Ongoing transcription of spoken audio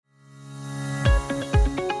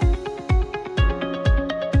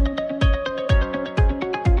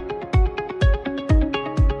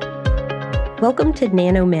Welcome to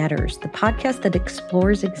Nano Matters, the podcast that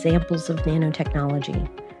explores examples of nanotechnology.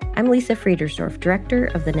 I'm Lisa Friedersdorf, Director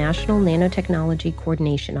of the National Nanotechnology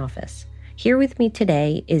Coordination Office. Here with me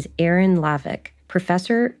today is Aaron Lavik,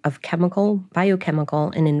 Professor of Chemical,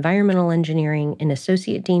 Biochemical, and Environmental Engineering and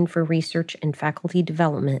Associate Dean for Research and Faculty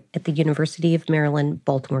Development at the University of Maryland,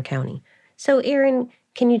 Baltimore County. So, Aaron,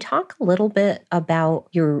 can you talk a little bit about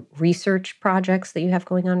your research projects that you have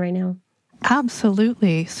going on right now?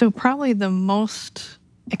 Absolutely. So probably the most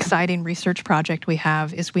exciting research project we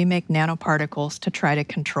have is we make nanoparticles to try to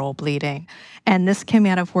control bleeding. And this came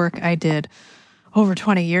out of work I did over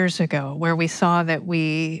 20 years ago, where we saw that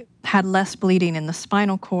we had less bleeding in the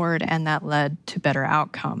spinal cord, and that led to better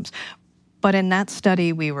outcomes. But in that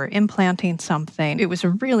study, we were implanting something. It was a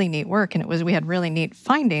really neat work, and we had really neat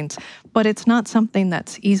findings, but it's not something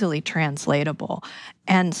that's easily translatable.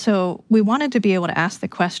 And so we wanted to be able to ask the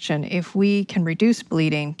question, if we can reduce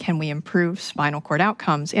bleeding, can we improve spinal cord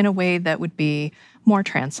outcomes in a way that would be more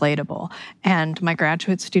translatable? And my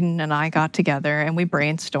graduate student and I got together and we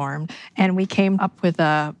brainstormed, and we came up with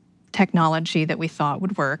a technology that we thought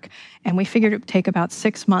would work. And we figured it would take about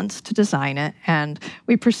 6 months to design it. And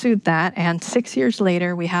we pursued that. And 6 years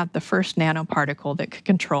later, we had the first nanoparticle that could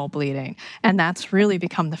control bleeding. And that's really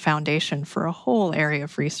become the foundation for a whole area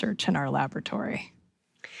of research in our laboratory.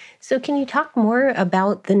 So can you talk more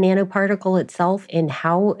about the nanoparticle itself and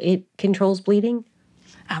how it controls bleeding?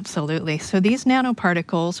 Absolutely. So these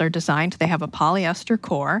nanoparticles are designed, they have a polyester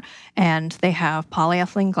core, and they have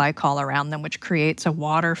polyethylene glycol around them, which creates a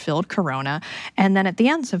water-filled corona. And then at the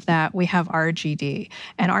ends of that, we have RGD.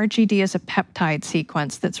 And RGD is a peptide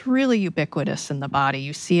sequence that's really ubiquitous in the body.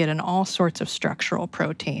 You see it in all sorts of structural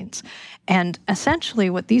proteins. And essentially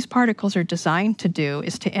what these particles are designed to do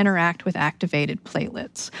is to interact with activated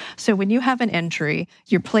platelets. So when you have an injury,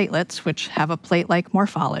 your platelets, which have a plate-like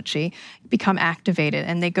morphology, become activated,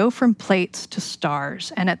 and they go from plates to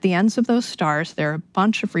stars. And at the ends of those stars, there are a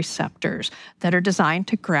bunch of receptors that are designed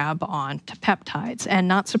to grab on to peptides. And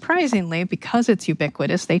not surprisingly, because it's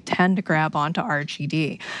ubiquitous, they tend to grab onto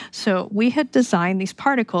RGD. So we had designed these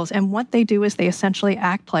particles, and what they do is they essentially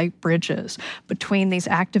act like bridges between these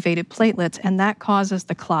activated platelets, and that causes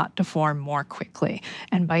the clot to form more quickly.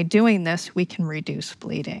 And by doing this, we can reduce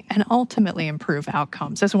bleeding and ultimately improve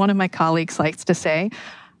outcomes. As one of my colleagues likes to say,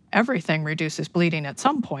 everything reduces bleeding at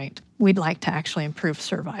some point. We'd like to actually improve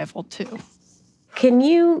survival too. Can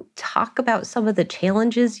you talk about some of the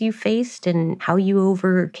challenges you faced and how you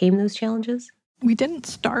overcame those challenges? We didn't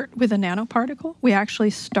start with a nanoparticle. We actually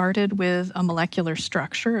started with a molecular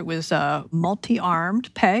structure. It was a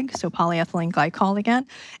multi-armed PEG, so polyethylene glycol again.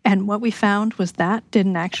 And what we found was that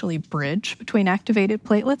didn't actually bridge between activated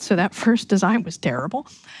platelets, so that first design was terrible.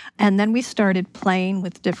 And then we started playing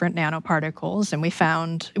with different nanoparticles, and we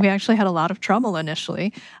found we actually had a lot of trouble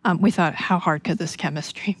initially. We thought, how hard could this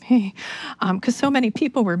chemistry be? Because so many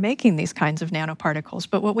people were making these kinds of nanoparticles.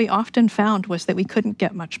 But what we often found was that we couldn't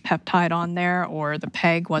get much peptide on there, or the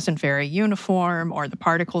PEG wasn't very uniform, or the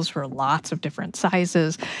particles were lots of different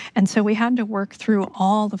sizes. And so we had to work through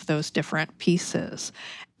all of those different pieces.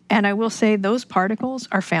 And I will say those particles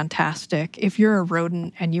are fantastic. If you're a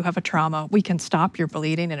rodent and you have a trauma, we can stop your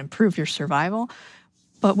bleeding and improve your survival.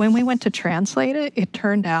 But when we went to translate it, it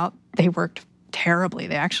turned out they worked terribly.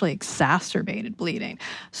 They actually exacerbated bleeding.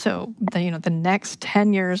 So the next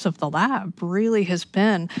 10 years of the lab really has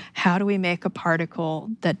been, how do we make a particle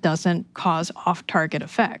that doesn't cause off-target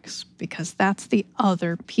effects? Because that's the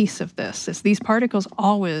other piece of this, is these particles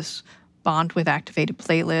always bond with activated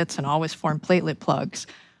platelets and always form platelet plugs.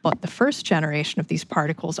 But the first generation of these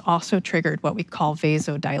particles also triggered what we call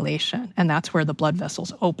vasodilation, and that's where the blood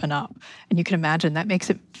vessels open up. And you can imagine that makes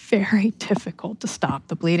it very difficult to stop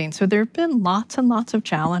the bleeding. So there have been lots and lots of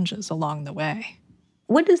challenges along the way.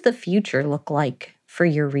 What does the future look like for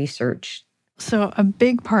your research? So a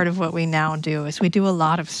big part of what we now do is we do a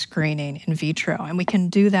lot of screening in vitro, and we can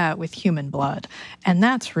do that with human blood. And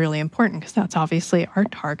that's really important because that's obviously our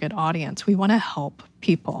target audience. We want to help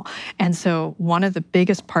people. And so one of the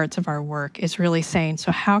biggest parts of our work is really saying,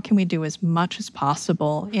 so how can we do as much as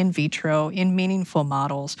possible in vitro, in meaningful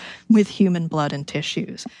models with human blood and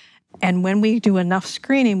tissues? And when we do enough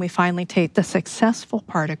screening, we finally take the successful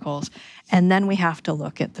particles, and then we have to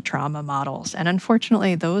look at the trauma models. And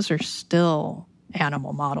unfortunately, those are still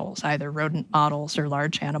animal models, either rodent models or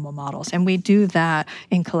large animal models. And we do that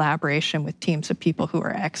in collaboration with teams of people who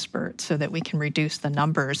are experts so that we can reduce the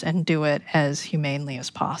numbers and do it as humanely as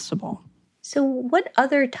possible. So what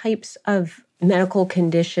other types of medical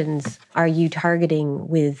conditions are you targeting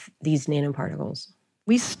with these nanoparticles?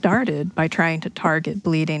 We started by trying to target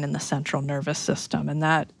bleeding in the central nervous system, and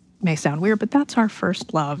that may sound weird, but that's our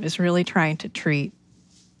first love, is really trying to treat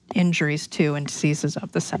injuries to and diseases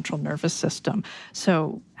of the central nervous system.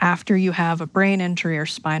 So after you have a brain injury or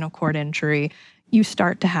spinal cord injury, you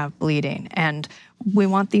start to have bleeding. And we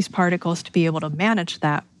want these particles to be able to manage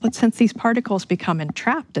that. But since these particles become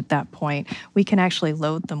entrapped at that point, we can actually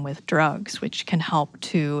load them with drugs, which can help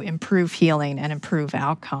to improve healing and improve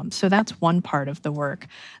outcomes. So that's one part of the work.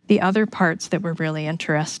 The other parts that we're really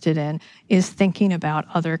interested in is thinking about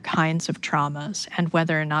other kinds of traumas and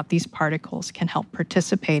whether or not these particles can help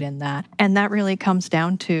participate in that. And that really comes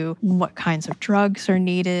down to what kinds of drugs are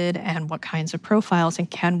needed and what kinds of profiles, and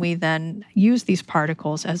can we then use these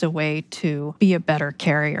particles as a way to be a better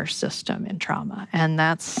carrier system in trauma. And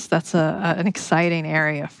that's an exciting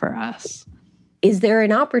area for us. Is there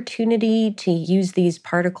an opportunity to use these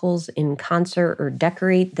particles in concert or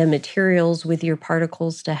decorate the materials with your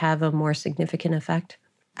particles to have a more significant effect?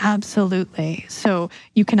 Absolutely. So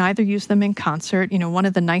you can either use them in concert. One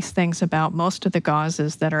of the nice things about most of the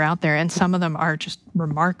gauzes that are out there, and some of them are just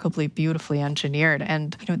remarkably beautifully engineered,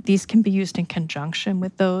 and these can be used in conjunction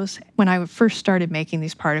with those. When I first started making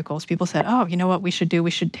these particles, people said, oh, you know what we should do? We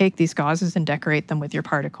should take these gauzes and decorate them with your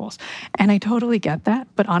particles. And I totally get that.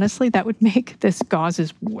 But honestly, that would make this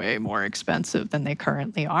gauzes way more expensive than they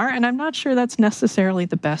currently are. And I'm not sure that's necessarily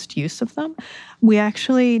the best use of them. We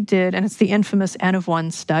actually did, and it's the infamous N of 1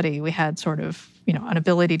 study. We had sort of, an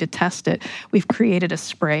ability to test it. We've created a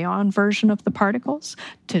spray-on version of the particles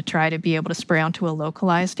to try to be able to spray onto a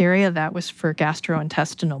localized area. That was for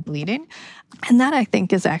gastrointestinal bleeding. And that, I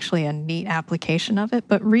think, is actually a neat application of it.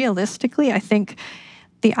 But realistically, I think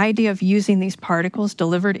the idea of using these particles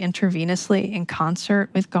delivered intravenously in concert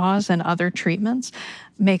with gauze and other treatments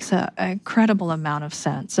makes an incredible amount of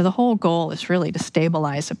sense. So the whole goal is really to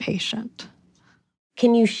stabilize a patient.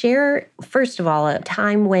 Can you share, first of all, a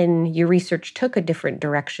time when your research took a different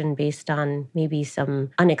direction based on maybe some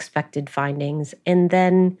unexpected findings, and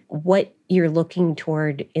then what you're looking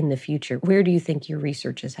toward in the future? Where do you think your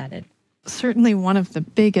research is headed? Certainly one of the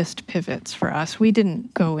biggest pivots for us. We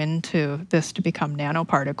didn't go into this to become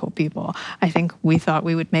nanoparticle people. I think we thought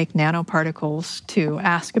we would make nanoparticles to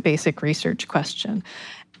ask a basic research question.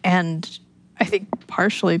 And I think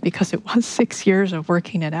partially because it was 6 years of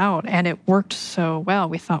working it out and it worked so well,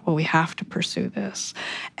 we thought, well, we have to pursue this.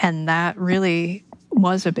 And that really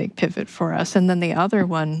was a big pivot for us. And then the other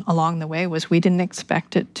one along the way was we didn't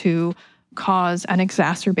expect it to cause an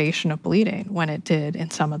exacerbation of bleeding when it did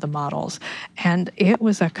in some of the models. And it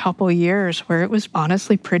was a couple years where it was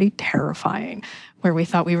honestly pretty terrifying, where we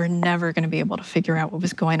thought we were never going to be able to figure out what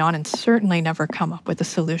was going on and certainly never come up with a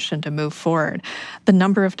solution to move forward. The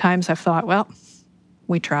number of times I've thought, well,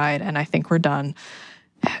 we tried and I think we're done,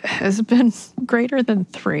 has been greater than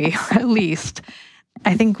 3, at least.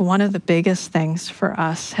 I think one of the biggest things for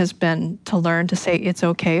us has been to learn to say it's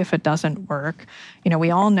okay if it doesn't work. We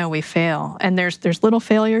all know we fail, and there's little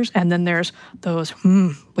failures, and then there's those,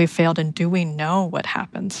 we failed, and do we know what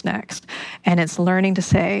happens next? And it's learning to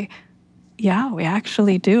say, yeah, we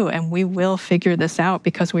actually do, and we will figure this out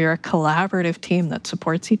because we are a collaborative team that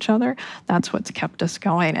supports each other. That's what's kept us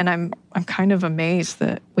going, and I'm kind of amazed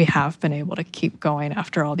that we have been able to keep going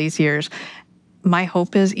after all these years. My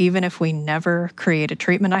hope is even if we never create a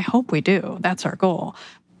treatment, I hope we do. That's our goal.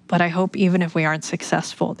 But I hope even if we aren't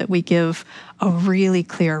successful, that we give a really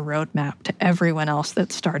clear roadmap to everyone else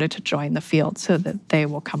that started to join the field so that they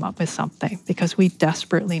will come up with something, because we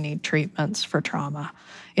desperately need treatments for trauma.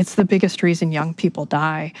 It's the biggest reason young people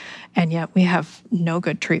die, and yet we have no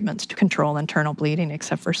good treatments to control internal bleeding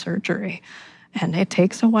except for surgery. And it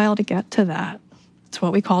takes a while to get to that. It's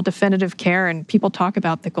what we call definitive care, and people talk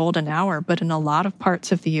about the golden hour, but in a lot of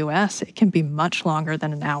parts of the U.S., it can be much longer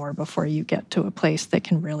than an hour before you get to a place that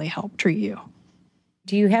can really help treat you.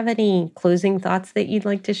 Do you have any closing thoughts that you'd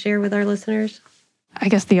like to share with our listeners? I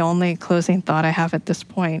guess the only closing thought I have at this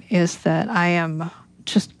point is that I am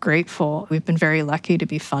just grateful. We've been very lucky to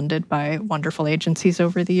be funded by wonderful agencies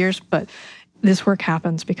over the years, but this work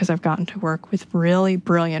happens because I've gotten to work with really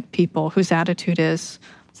brilliant people whose attitude is,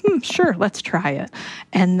 sure, let's try it.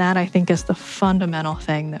 And that, I think, is the fundamental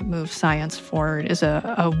thing that moves science forward, is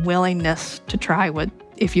a willingness to try what,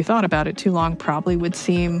 if you thought about it too long, probably would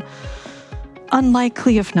seem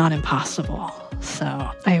unlikely, if not impossible. So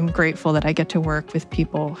I am grateful that I get to work with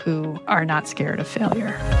people who are not scared of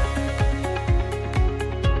failure.